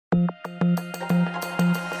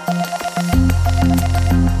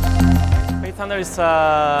PayThunder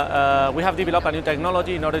is, we have developed a new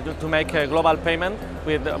technology in order to make a global payment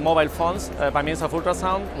with mobile phones by means of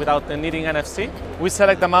ultrasound without needing NFC. We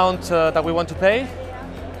select the amount that we want to pay.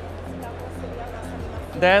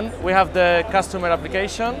 Then we have the customer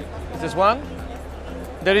application, this is one.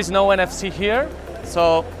 There is no NFC here,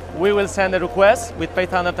 so we will send a request with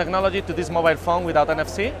PayThunder technology to this mobile phone without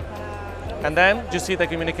NFC. And then you see the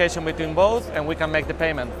communication between both and we can make the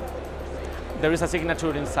payment. There is a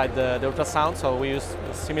signature inside the ultrasound, so we use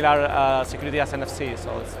similar security as NFC,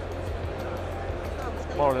 so it's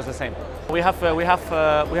more or less the same. We have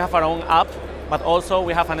our own app, but also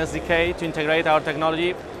we have an SDK to integrate our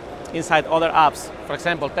technology inside other apps. For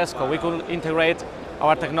example, Tesco, we could integrate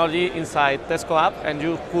our technology inside Tesco app, and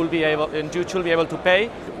you should be able to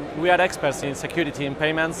pay. We are experts in security in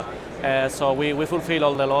payments, so we fulfill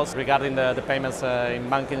all the laws regarding the payments in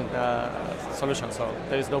banking solutions, so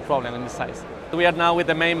there is no problem in this size. We are now with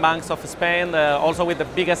the main banks of Spain, also with the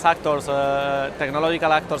biggest actors,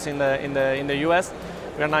 technological actors in the US.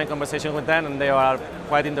 We are now in conversation with them and they are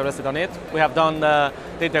quite interested on it. We have done the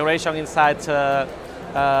integration inside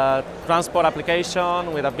transport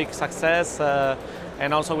application with a big success,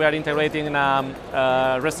 and also we are integrating in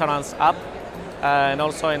a restaurants app, and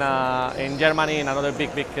also in Germany in another big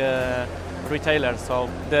retailer. So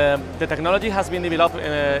the technology has been developed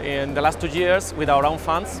in the last 2 years with our own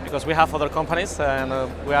funds, because we have other companies and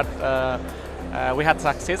we had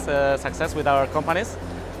success with our companies,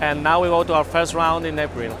 and now we go to our first round in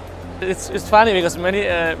April. It's funny because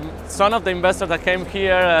some of the investors that came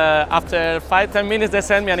here, after 5-10 minutes they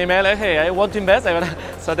send me an email, hey, I want to invest.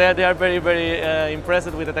 So they are very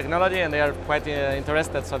impressed with the technology and they are quite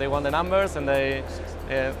interested, so they want the numbers, and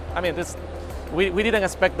we didn't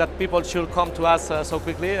expect that people should come to us so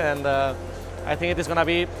quickly, and I think it is going to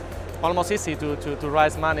be almost easy to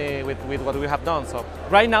raise money with what we have done. So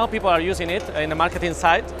right now people are using it in the marketing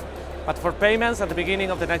side, but for payments at the beginning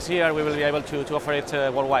of the next year we will be able to offer it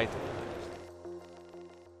worldwide.